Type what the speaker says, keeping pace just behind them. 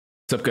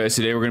What's up, guys?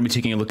 Today we're going to be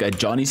taking a look at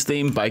Johnny's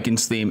theme,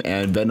 Baiken's theme,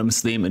 and Venom's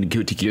theme in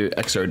Guilty Gear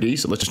Xrd.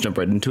 So let's just jump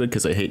right into it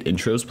because I hate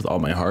intros with all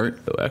my heart.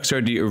 So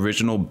Xrd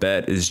original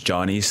bet is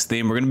Johnny's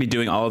theme. We're going to be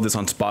doing all of this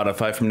on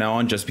Spotify from now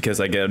on just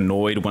because I get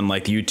annoyed when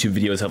like the YouTube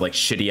videos have like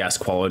shitty ass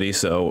quality.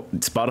 So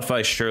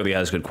Spotify surely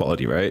has good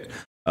quality, right?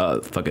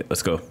 Fuck it,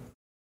 let's go.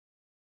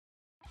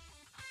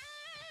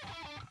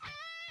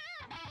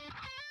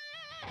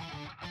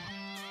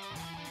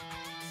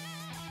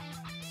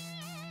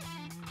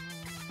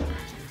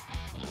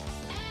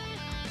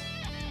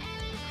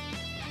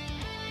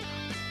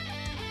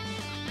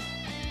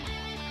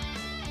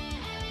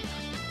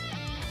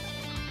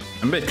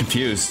 I'm a bit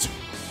confused.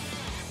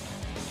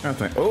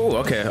 Oh,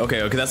 okay.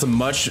 That's a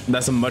much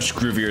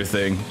groovier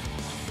thing.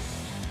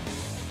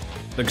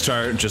 The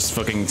guitar just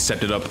fucking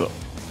stepped it up a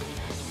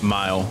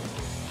mile.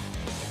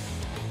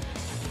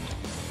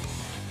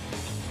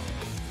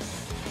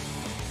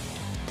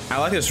 I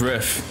like this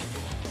riff.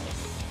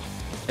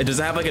 It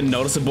doesn't have like a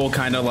noticeable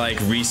kind of like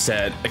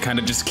reset. It kind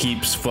of just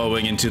keeps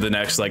flowing into the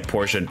next like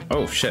portion.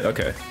 Oh shit,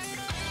 okay.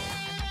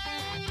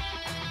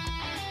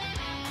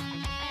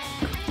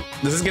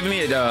 This is giving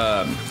me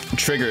a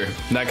Trigger,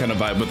 that kind of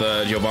vibe with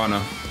Giovanna.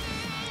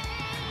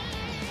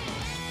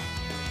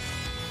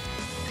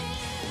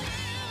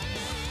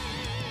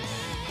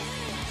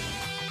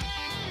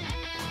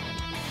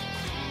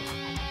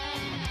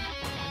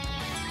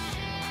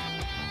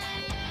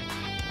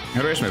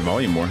 How do I raise my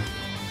volume more?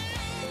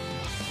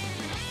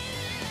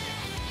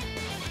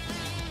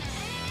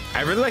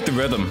 I really like the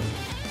rhythm.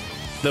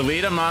 The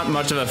lead I'm not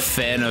much of a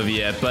fan of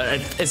yet, but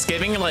it's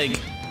giving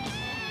like,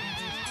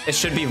 it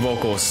should be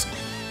vocals.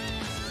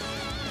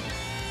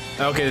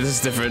 Okay, this is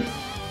different.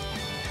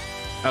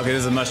 Okay,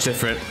 this is much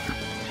different.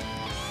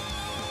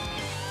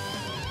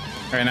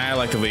 All right, now I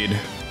like the lead.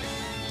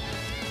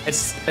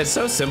 It's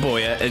so simple,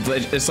 yeah.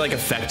 It's like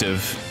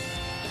effective.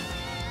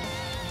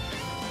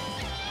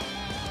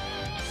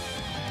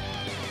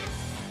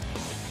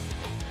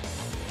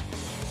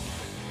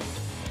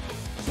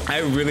 I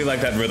really like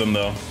that rhythm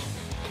though.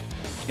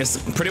 It's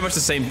pretty much the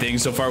same thing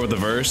so far with the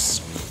verse.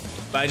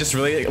 But I just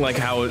really like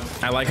how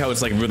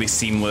it's like really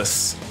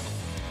seamless.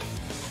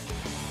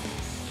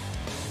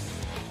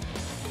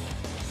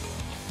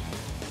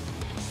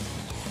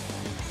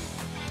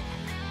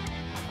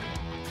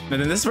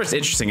 And then this part's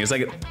interesting. It's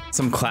like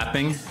some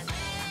clapping.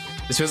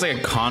 This feels like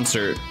a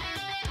concert.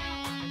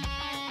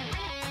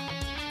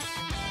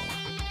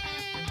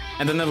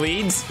 And then the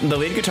lead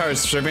guitar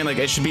is serving like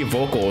it should be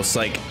vocals.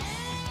 Like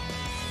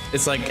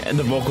it's like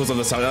the vocals of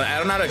the song. I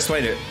don't know how to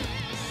explain it.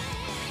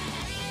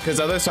 Because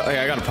other songs,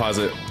 I gotta pause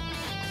it.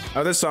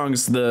 Other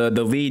songs, the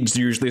lead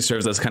usually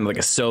serves as kind of like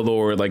a solo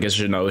or like it's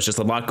just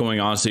a lot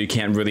going on, so you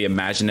can't really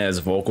imagine it as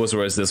vocals.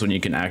 Whereas this one, you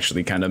can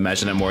actually kind of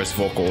imagine it more as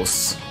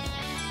vocals.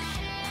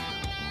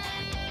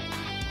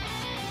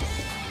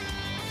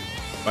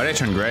 Why did I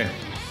turn gray?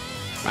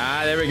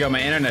 Ah, there we go.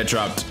 My internet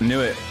dropped. Knew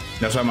it.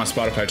 That's why I'm on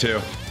Spotify too.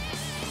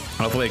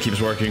 Hopefully it keeps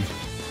working.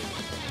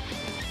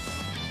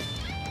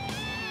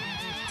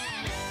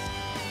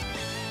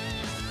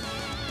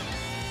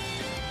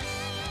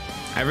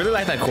 I really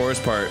like that chorus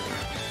part.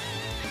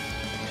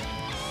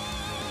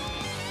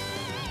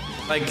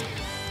 Like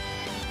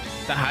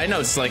the high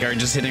notes like are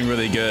just hitting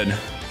really good.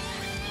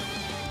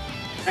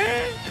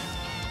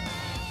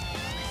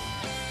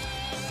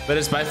 But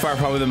it's by far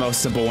probably the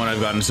most simple one I've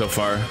gotten so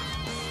far.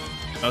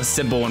 Most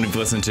simple one we've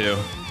listened to.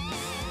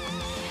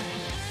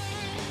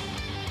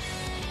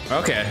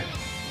 Okay.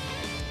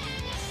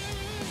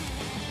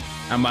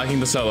 I'm liking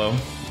the solo.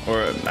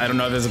 Or I don't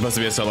know if it's supposed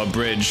to be a solo.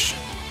 Bridge.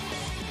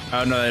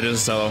 Oh no, that is a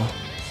solo.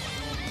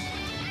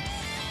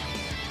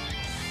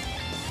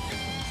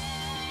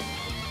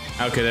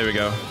 Okay, there we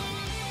go.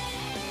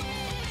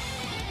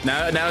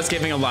 Now it's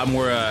giving a lot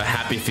more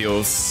happy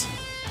feels.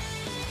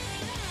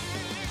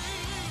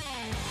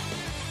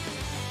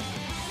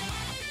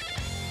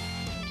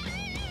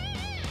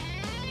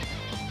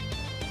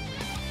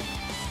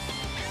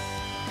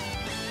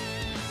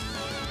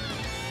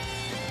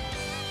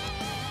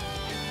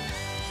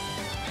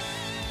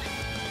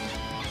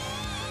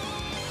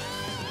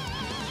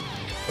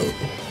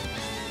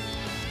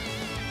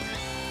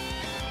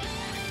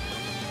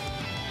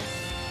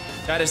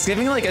 God, it's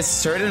giving like a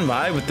certain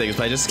vibe with things,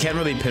 but I just can't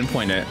really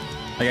pinpoint it.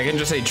 Like I can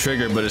just say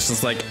Trigger, but it's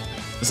just like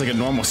it's like a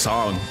normal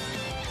song.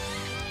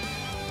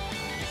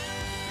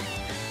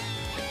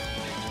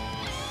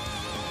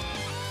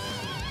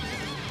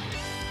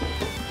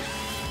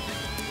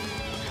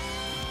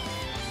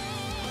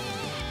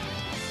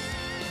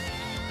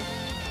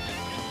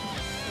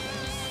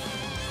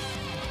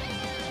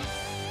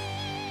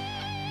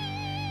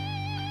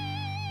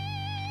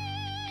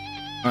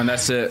 And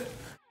that's it.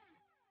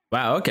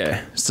 Wow,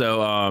 okay.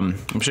 So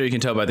I'm sure you can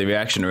tell by the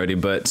reaction already,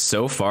 but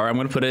so far I'm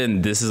gonna put it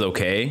in this is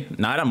okay.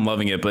 Not I'm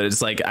loving it, but it's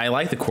like I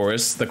like the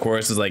chorus. The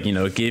chorus is like, you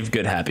know, give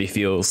good happy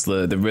feels.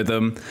 The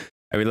rhythm,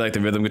 I really like the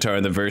rhythm guitar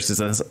and the verses.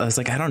 I was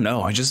like, I don't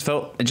know. This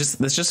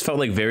just felt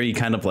like very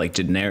kind of like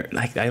generic.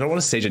 Like I don't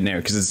want to say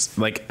generic because it's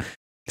like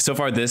so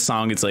far this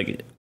song it's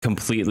like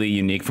completely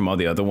unique from all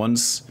the other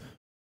ones.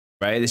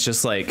 right? It's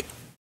just like,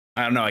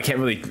 I don't know. I can't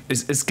really.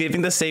 It's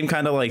giving the same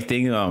kind of like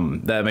thing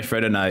that my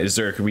friend and I,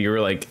 Zerk, we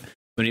were like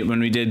when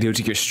we did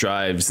Guilty Gear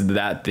Xrd,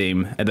 that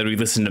theme, and then we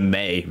listened to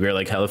May. We were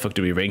like, how the fuck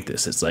do we rank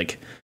this? It's like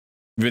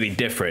really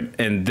different,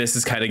 and this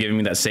is kind of giving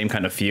me that same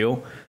kind of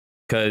feel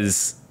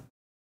because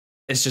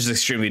it's just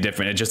extremely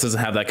different. It just doesn't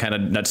have that kind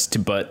of nuts to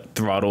butt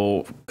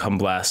throttle come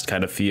blast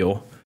kind of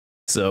feel.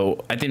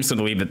 So I think I'm just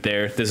gonna leave it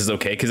there. This is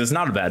okay because it's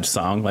not a bad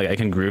song. Like I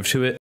can groove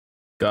to it.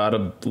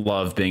 Gotta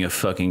love being a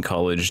fucking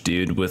college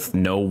dude with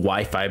no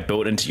Wi-Fi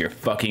built into your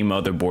fucking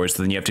motherboard,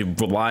 so then you have to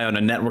rely on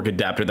a network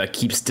adapter that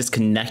keeps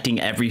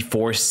disconnecting every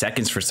 4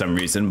 seconds for some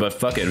reason. But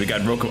fuck it, we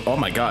got Rokumon. Oh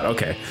my god,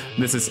 okay.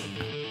 This is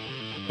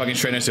fucking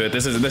straight into it.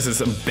 This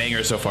is a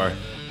banger so far.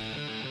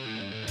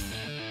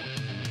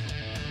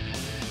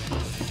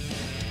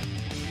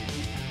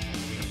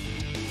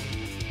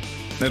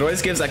 It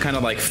always gives that kind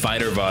of like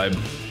fighter vibe.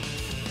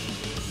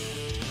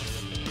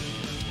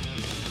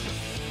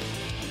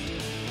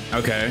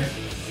 Okay.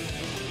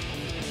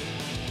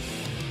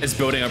 It's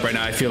building up right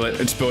now. I feel it.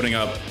 It's building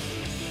up.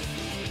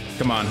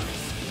 Come on.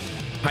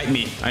 Hype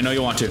me. I know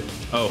you want to.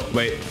 Oh,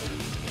 wait.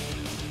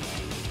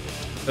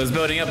 It was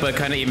building up, but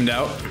kind of evened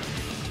out.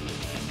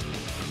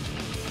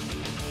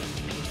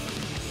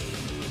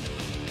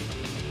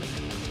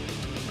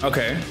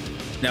 Okay.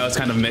 Now it's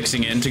kind of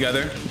mixing in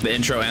together. The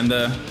intro and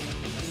the...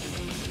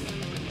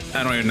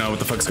 I don't even know what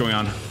the fuck's going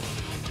on.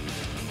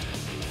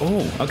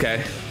 Oh,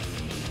 okay.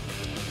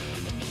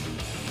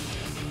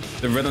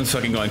 The rhythm's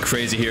fucking going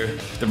crazy here.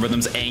 The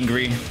rhythm's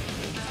angry.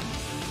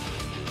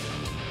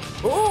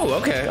 Oh,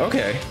 okay,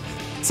 okay.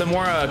 Some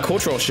more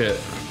cultural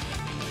shit.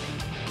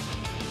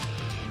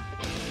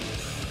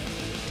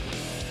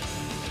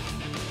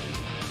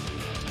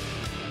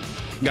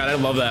 God, I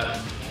love that.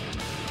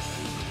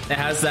 It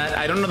has that.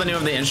 I don't know the name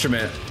of the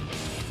instrument,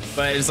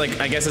 but it's like,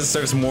 I guess it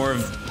serves more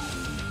of...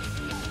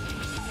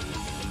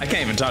 I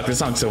can't even talk. This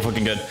song's so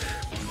fucking good.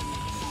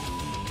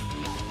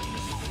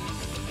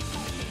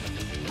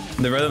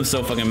 The rhythm's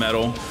so fucking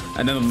metal,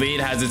 and then the lead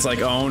has its like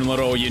own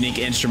little unique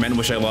instrument,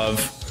 which I love.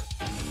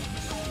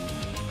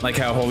 Like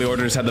how Holy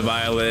Orders had the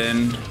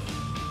violin,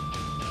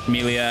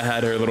 Milia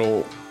had her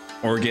little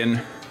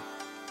organ.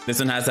 This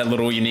one has that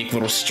little unique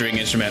little string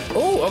instrument.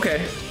 Oh,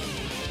 okay.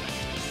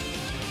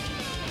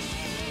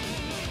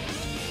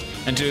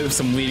 And do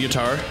some lead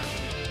guitar.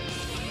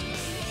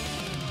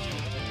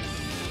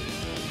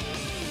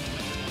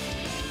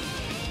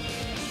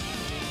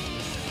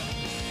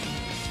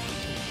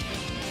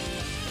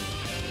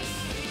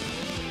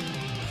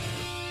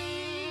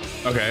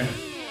 Okay,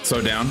 slow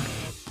down.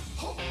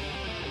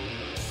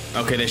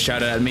 Okay, they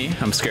shouted at me.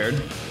 I'm scared.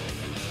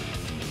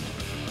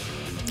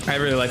 I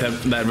really like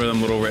that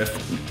rhythm little riff.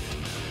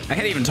 I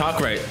can't even talk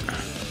right.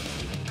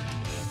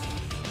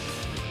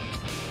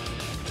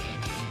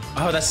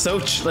 Oh, that's so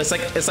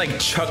it's like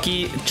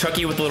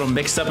Chucky with a little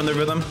mix up in the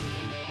rhythm.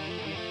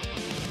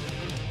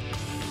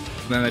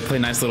 And then they play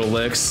nice little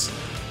licks.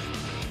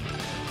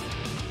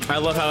 I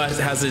love how it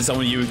has its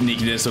own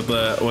uniqueness with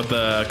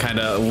the kind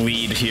of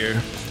lead here.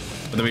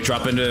 But then we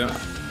drop into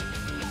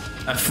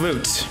a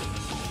flute.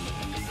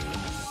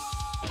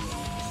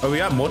 Oh, we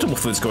got multiple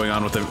flutes going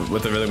on with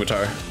the rhythm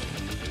guitar.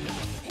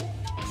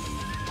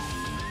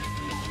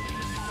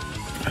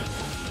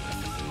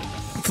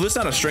 Flute's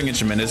not a string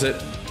instrument, is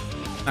it?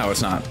 No,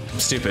 it's not. I'm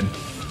stupid.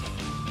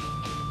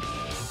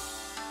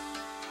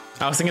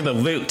 I was thinking the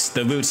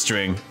lute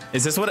string.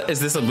 Is this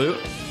a lute?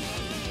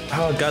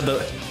 Oh god,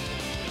 oh,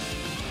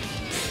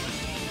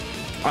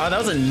 that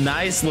was a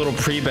nice little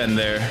pre-bend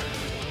there.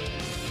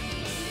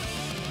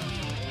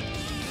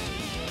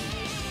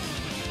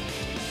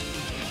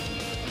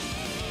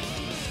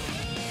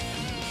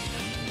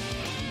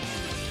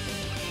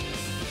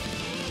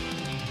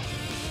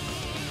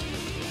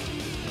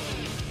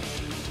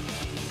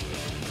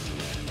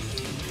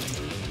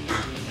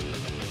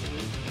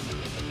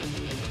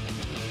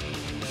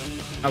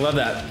 I love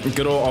that.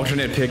 Good old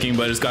alternate picking,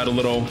 but it's got a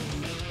little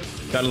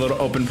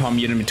open palm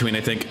mute in between,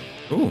 I think.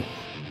 Ooh.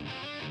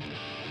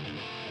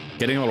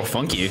 Getting a little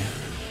funky.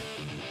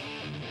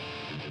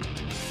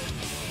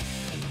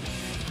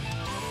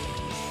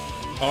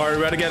 All right, we're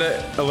about to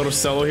get a little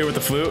solo here with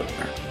the flute.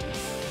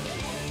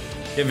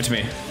 Give it to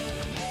me.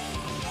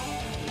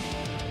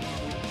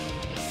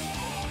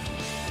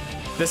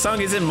 This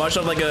song isn't much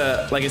of like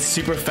a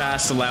super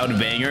fast, loud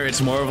banger.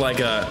 It's more of like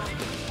a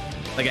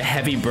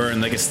heavy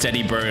burn, like a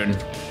steady burn.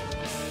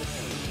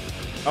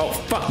 Oh,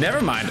 fuck,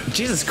 never mind.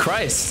 Jesus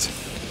Christ.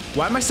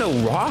 Why am I so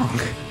wrong?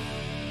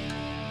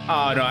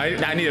 Oh, no,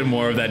 I needed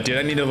more of that, dude.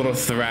 I needed a little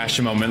thrash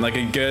moment, like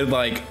a good,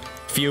 like,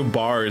 few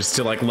bars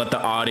to, like, let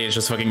the audience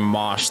just fucking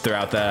mosh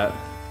throughout that.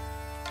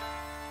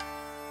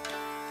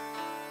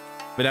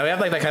 But now we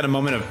have, like, that kind of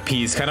moment of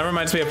peace. Kind of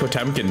reminds me of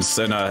Potemkin's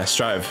in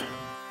Strive.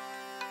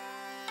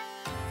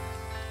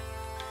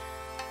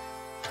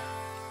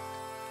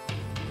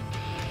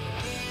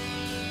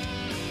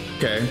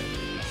 Okay,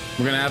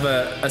 we're gonna have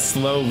a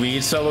slow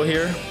lead solo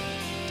here,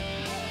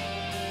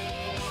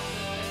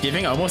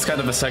 giving almost kind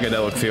of a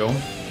psychedelic feel.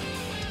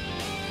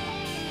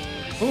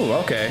 Ooh,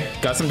 okay.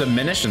 Got some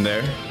diminution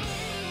there.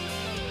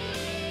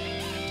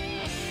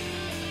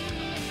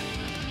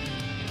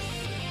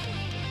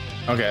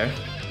 Okay.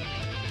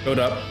 Build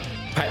up.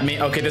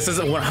 Okay, this is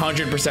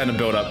 100% a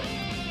build up.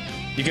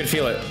 You can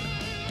feel it.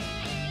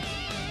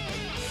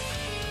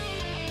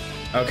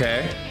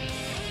 Okay.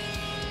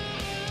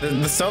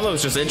 The solo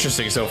is just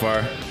interesting so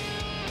far.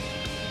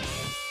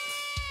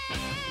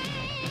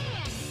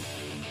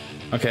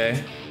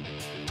 Okay.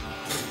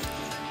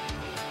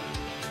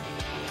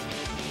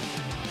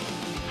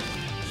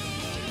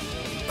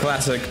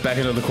 Classic, back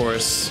into the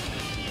chorus.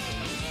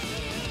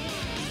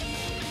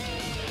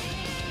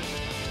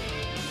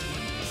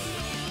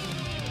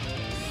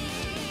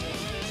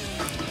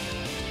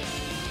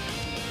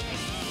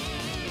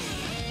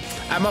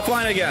 I'm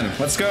offline again.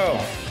 Let's go.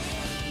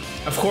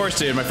 Of course,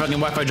 dude. My fucking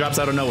Wi-Fi drops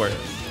out of nowhere.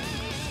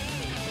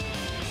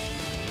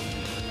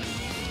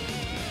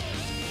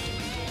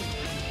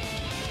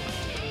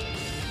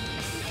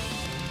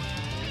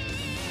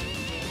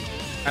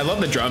 I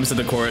love the drums of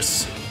the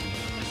chorus.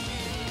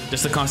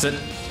 Just the constant.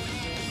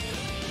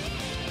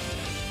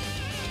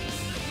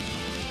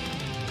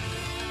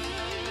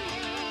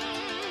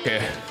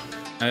 Okay.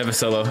 I have a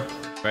solo,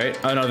 right?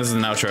 Oh no, this is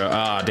an outro.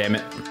 Ah, damn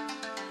it.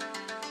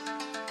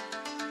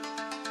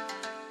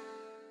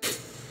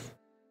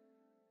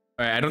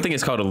 Alright, I don't think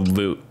it's called a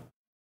loot.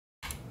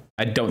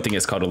 I don't think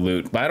it's called a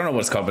loot, but I don't know what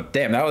it's called, but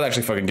damn, that was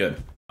actually fucking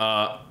good.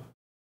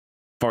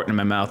 Fart in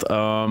my mouth.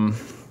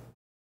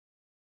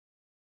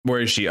 Where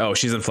is she? Oh,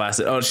 she's in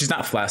Flaccid. Oh, she's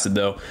not Flaccid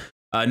though.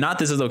 Not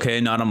This Is Okay,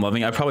 Not I'm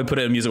Loving. I probably put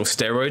it in musical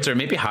steroids, or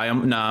maybe High.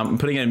 Nah, I'm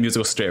putting it in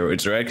musical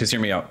steroids, right? Because hear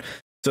me out.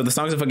 So the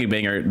song's a fucking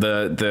banger.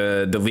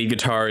 The lead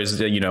guitar is,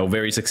 you know,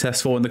 very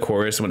successful in the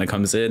chorus when it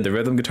comes in. The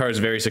rhythm guitar is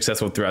very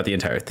successful throughout the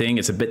entire thing.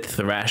 It's a bit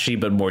thrashy,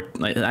 but more,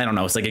 like, I don't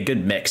know. It's like a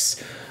good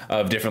mix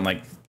of different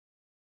like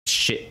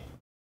shit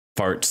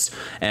farts.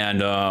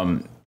 And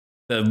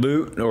the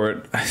lute,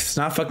 or it's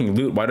not fucking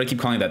lute. Why do I keep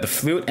calling it that? The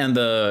flute and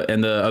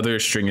the other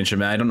string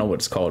instrument. I don't know what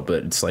it's called,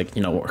 but it's like,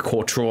 you know,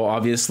 cultural,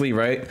 obviously,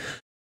 right?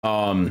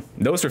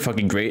 Those were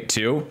fucking great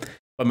too.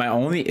 But my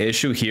only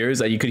issue here is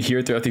that you could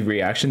hear throughout the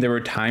reaction, there were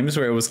times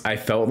where I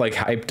felt like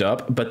hyped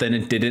up, but then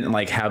it didn't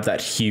like have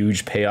that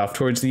huge payoff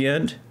towards the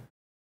end.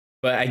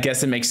 But I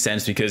guess it makes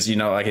sense because, you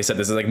know, like I said,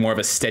 this is like more of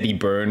a steady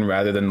burn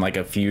rather than like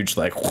a huge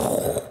like.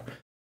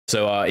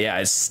 So yeah,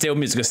 it's still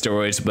musical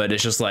steroids, but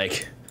it's just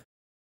like,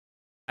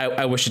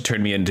 I wish it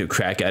turned me into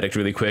crack addict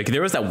really quick.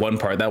 There was that one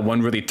part, that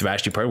one really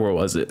thrashy part. Where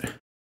was it?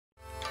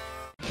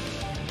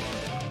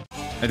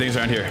 I think it's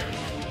around here.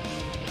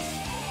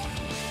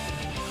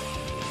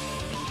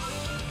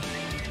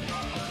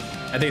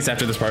 I think it's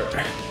after this part.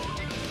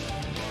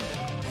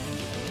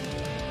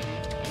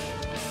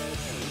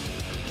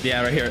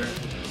 Yeah, right here.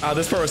 Oh,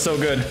 this part was so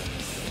good.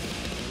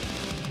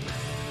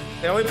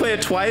 They only play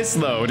it twice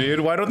though,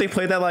 dude. Why don't they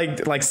play that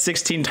like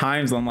 16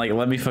 times? I'm like,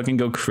 let me fucking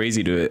go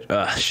crazy to it.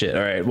 Shit.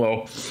 All right.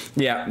 Well,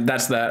 yeah,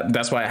 that's that.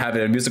 That's why I have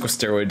it in musical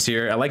steroids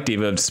here. I like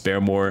Diva of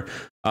Despair more.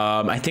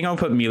 I think I'll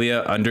put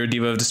Milia under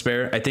Diva of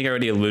Despair. I think I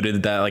already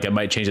alluded that like I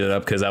might change it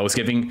up because I was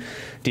giving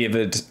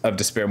Diva of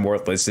Despair more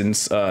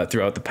listens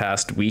throughout the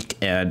past week,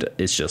 and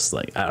it's just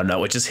like, I don't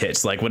know, it just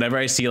hits. Like whenever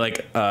I see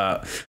like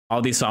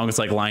all these songs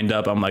like lined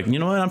up, I'm like, you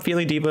know what, I'm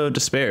feeling Diva of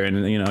Despair,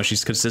 and you know,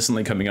 she's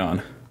consistently coming on.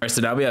 All right, so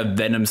now we have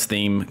Venom's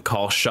theme,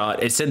 Call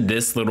Shot. It's in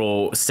this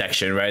little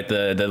section, right?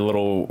 The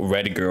little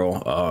red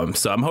girl.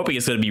 So I'm hoping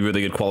it's gonna be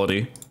really good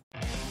quality.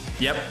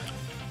 Yep.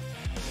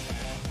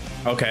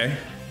 Okay.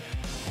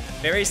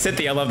 Very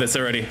synthy. I love this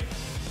already.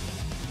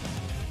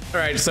 All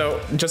right,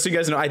 so just so you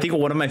guys know, I think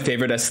one of my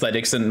favorite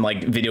aesthetics in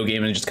like video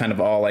game and just kind of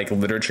all like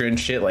literature and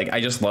shit, like I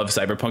just love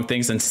cyberpunk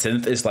things, and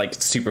synth is like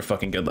super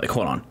fucking good. Like,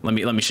 hold on, let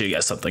me show you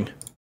guys something.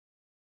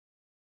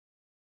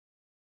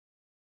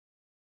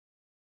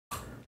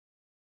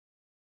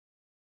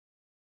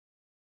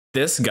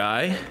 This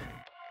guy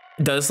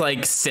does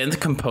like synth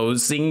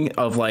composing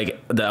of like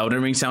the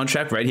Elden Ring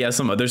soundtrack, right? He has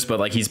some others, but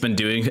like he's been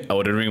doing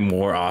Elden Ring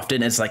more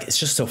often. It's like, it's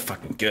just so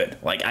fucking good.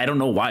 Like, I don't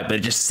know why, but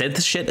it just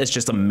synth shit is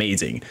just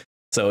amazing.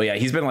 So yeah,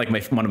 he's been like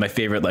one of my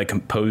favorite like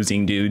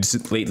composing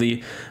dudes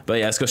lately. But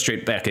yeah, let's go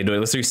straight back into it.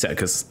 Let's reset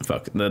because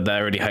fuck, that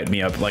already hyped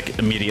me up like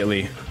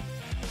immediately.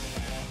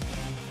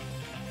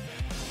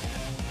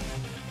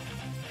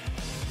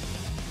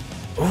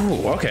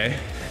 Ooh, okay.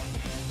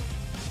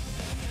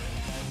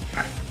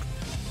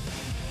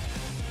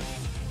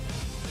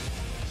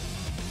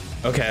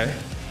 Okay.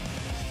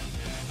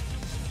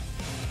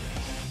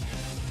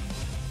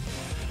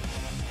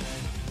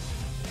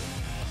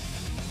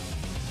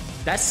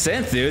 That's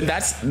synth, dude.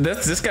 That's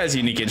this guy's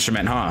unique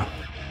instrument, huh?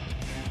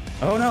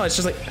 Oh no, it's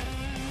just like.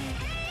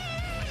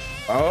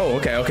 Oh,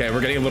 okay, okay.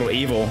 We're getting a little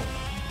evil.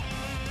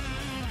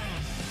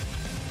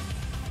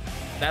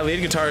 That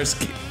lead guitar is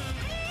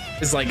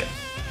like.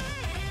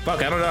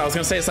 Fuck, I don't know. I was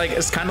gonna say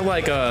it's kind of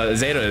like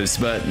Zato's,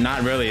 but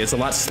not really. It's a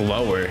lot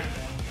slower.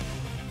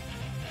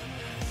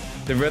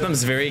 The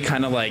rhythm's very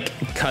kind of like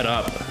cut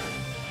up.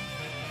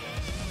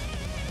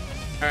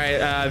 All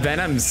right,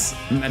 Venom's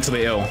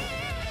mentally ill.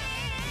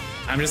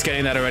 I'm just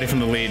getting that already from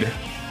the lead.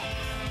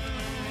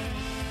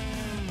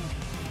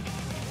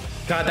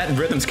 God, that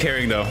rhythm's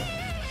carrying though.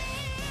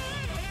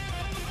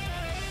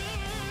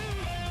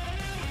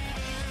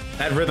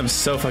 That rhythm's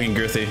so fucking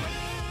girthy.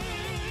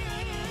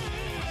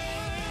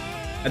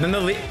 And then the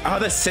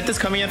synth is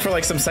coming in for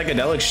like some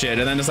psychedelic shit,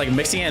 and then it's like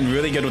mixing in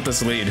really good with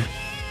this lead.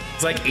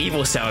 It's like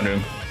evil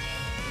sounding.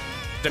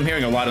 I'm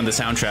hearing a lot on the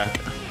soundtrack.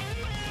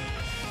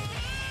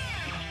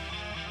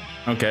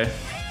 Okay.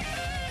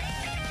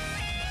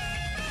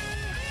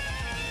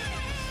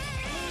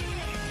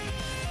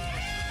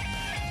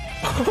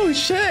 Oh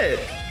shit!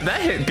 That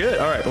hit good.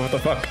 All right, what the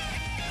fuck?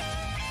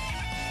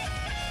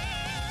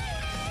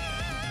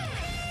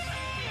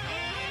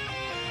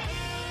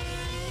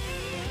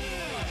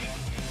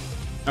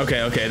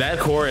 Okay, okay, that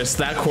chorus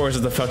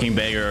is the fucking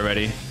banger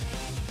already.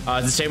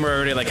 It's the same, we're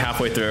already like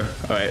halfway through.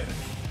 All right.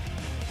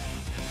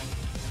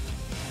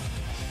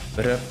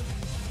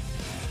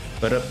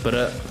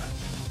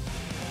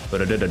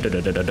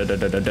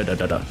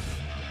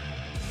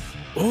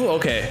 Oh,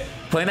 okay.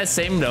 Playing that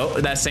same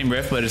note, that same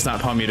riff, but it's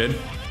not palm muted.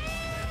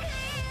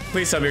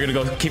 Please tell me you're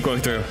gonna keep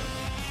going through.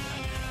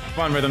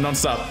 Come on, rhythm, don't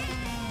stop.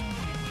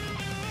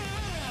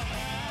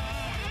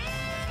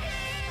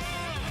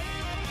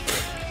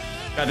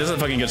 God, this is a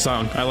fucking good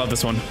song. I love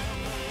this one.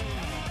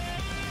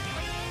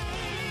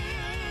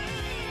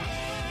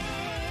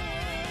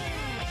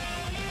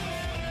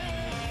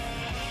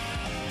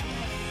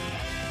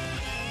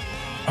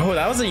 Oh,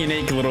 that was a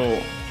unique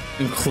little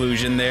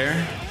inclusion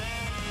there.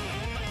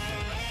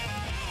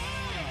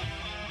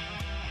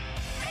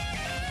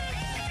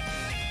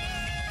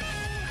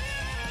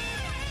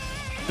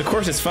 The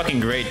chorus is fucking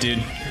great,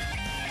 dude.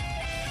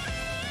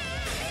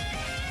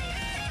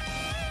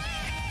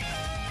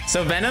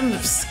 So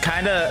Venom's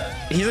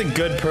he's a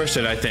good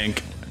person, I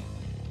think.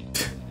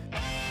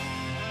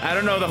 I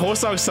don't know, the whole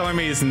song's telling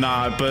me he's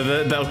not, but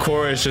the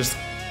chorus just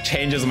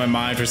changes my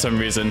mind for some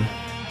reason.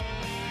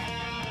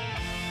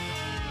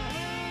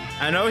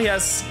 I know he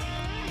has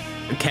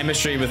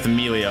chemistry with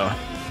Milia.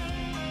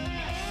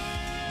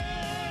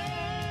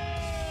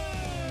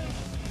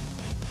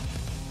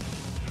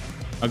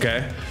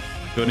 Okay,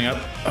 building up.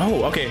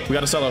 Oh, okay, we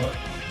got a solo.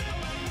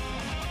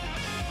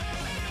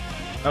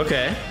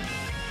 Okay.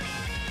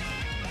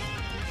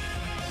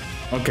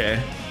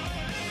 Okay.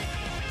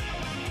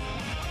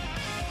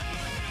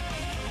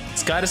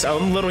 It's got its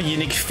own little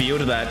unique feel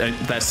to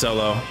that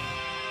solo.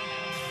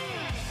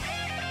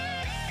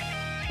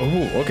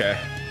 Oh, okay.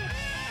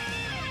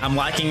 I'm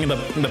liking the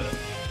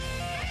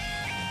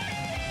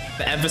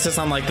emphasis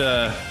on like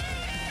the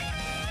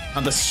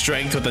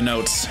strength with the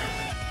notes.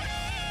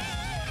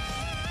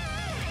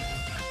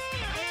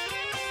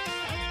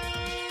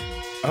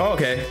 Oh,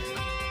 okay.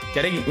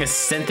 Getting a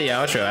synthy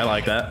outro, I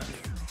like that.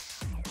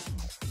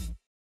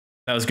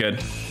 That was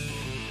good.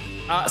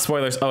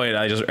 Spoilers. Oh wait,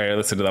 I just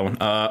listened to that one.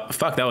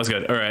 Fuck, that was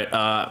good. All right.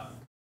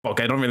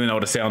 Fuck, I don't really know what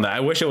to say on that.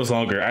 I wish it was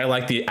longer. I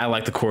like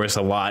the chorus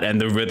a lot, and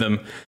the rhythm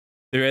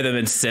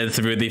and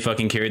synth really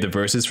fucking carried the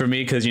verses for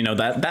me, because you know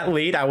that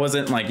lead I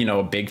wasn't like, you know,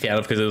 a big fan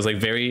of, because it was like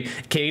very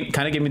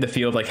kind of gave me the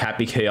feel of like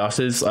Happy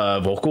Chaos's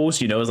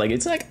vocals. You know,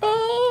 it's like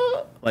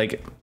oh,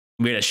 like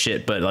weird as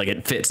shit, but like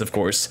it fits, of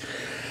course.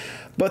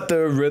 But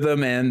the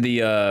rhythm and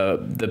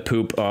the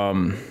poop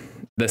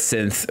the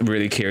synth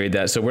really carried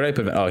that. So where did I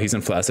put him? Oh, he's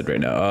in Flaccid right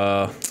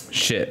now.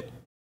 Shit.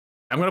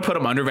 I'm gonna put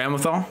him under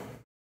Ramlethal.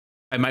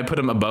 I might put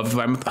him above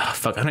Ramlethal. Oh,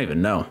 fuck, I don't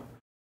even know.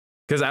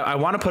 Because I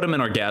want to put him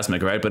in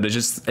Orgasmic, right? But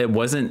it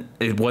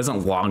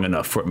wasn't long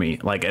enough for me.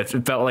 Like it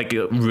felt like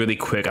really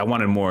quick. I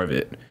wanted more of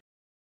it.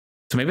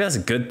 So maybe that's a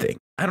good thing.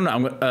 I don't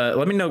know.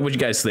 Let me know what you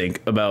guys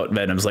think about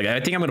Venoms. Like I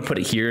think I'm gonna put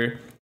it here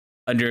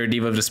under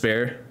Diva of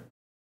Despair.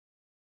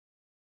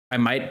 I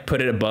might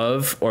put it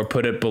above or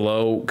put it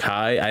below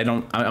Kai.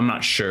 I'm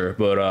not sure,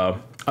 but oh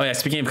yeah,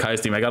 speaking of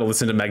Kai's theme, I gotta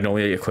listen to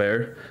Magnolia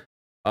Eclair.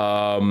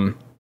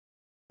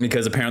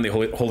 Because apparently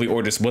Holy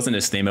Orders wasn't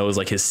his theme, it was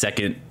like his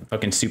second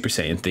fucking Super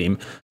Saiyan theme.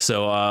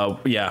 So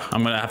yeah,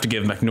 I'm gonna have to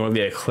give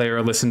Magnolia Eclair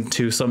a listen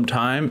to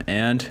sometime.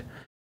 And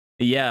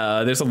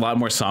yeah, there's a lot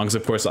more songs,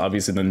 of course,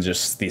 obviously, than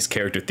just these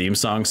character theme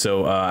songs.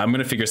 So I'm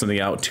gonna figure something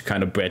out to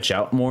kind of branch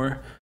out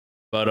more.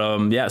 But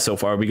yeah, so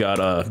far we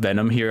got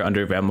Venom here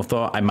under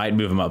Ramlethal. I might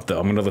move him up though.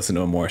 I'm gonna listen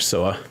to him more.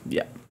 So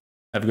yeah,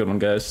 have a good one,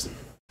 guys.